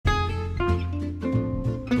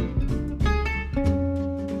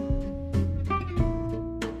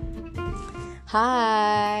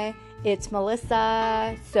Hi, it's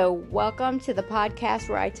Melissa. So, welcome to the podcast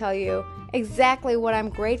where I tell you exactly what I'm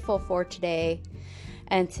grateful for today.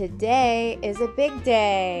 And today is a big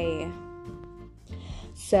day.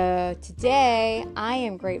 So, today I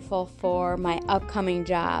am grateful for my upcoming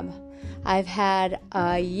job. I've had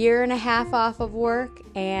a year and a half off of work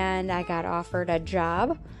and I got offered a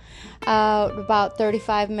job about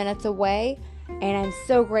 35 minutes away. And I'm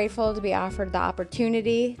so grateful to be offered the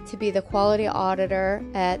opportunity to be the quality auditor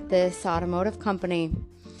at this automotive company.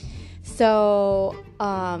 So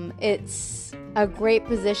it's a great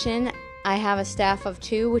position. I have a staff of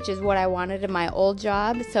 2, which is what I wanted in my old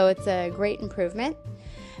job. So it's a great improvement.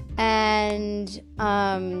 And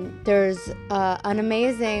there's an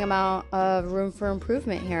amazing amount of room for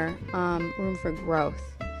improvement here, room for growth.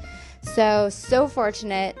 So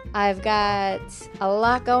fortunate. I've got a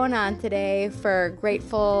lot going on today for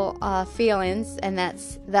grateful feelings, and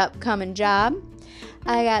that's the upcoming job.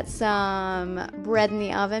 I got some bread in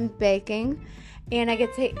the oven baking, and I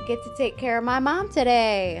get to take care of my mom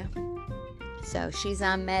today. So she's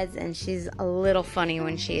on meds, and she's a little funny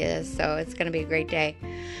when she is, so it's going to be a great day.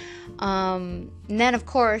 And then, of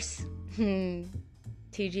course,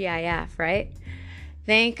 TGIF, right?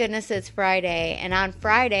 Thank goodness it's Friday, and on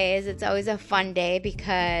Fridays it's always a fun day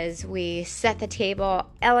because we set the table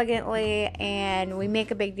elegantly and we make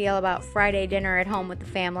a big deal about Friday dinner at home with the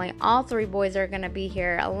family. All 3 boys are going to be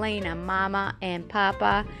here, Elena, Mama, and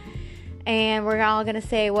Papa, and we're all going to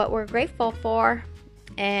say what we're grateful for,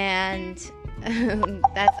 and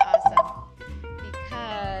that's awesome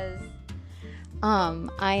because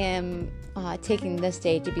I am taking this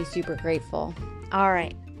day to be super grateful. All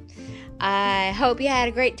right. I hope you had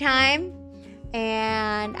a great time,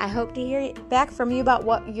 and I hope to hear back from you about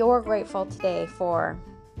what you're grateful today for.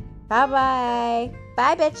 Bye-bye.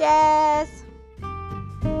 Bye, bitches.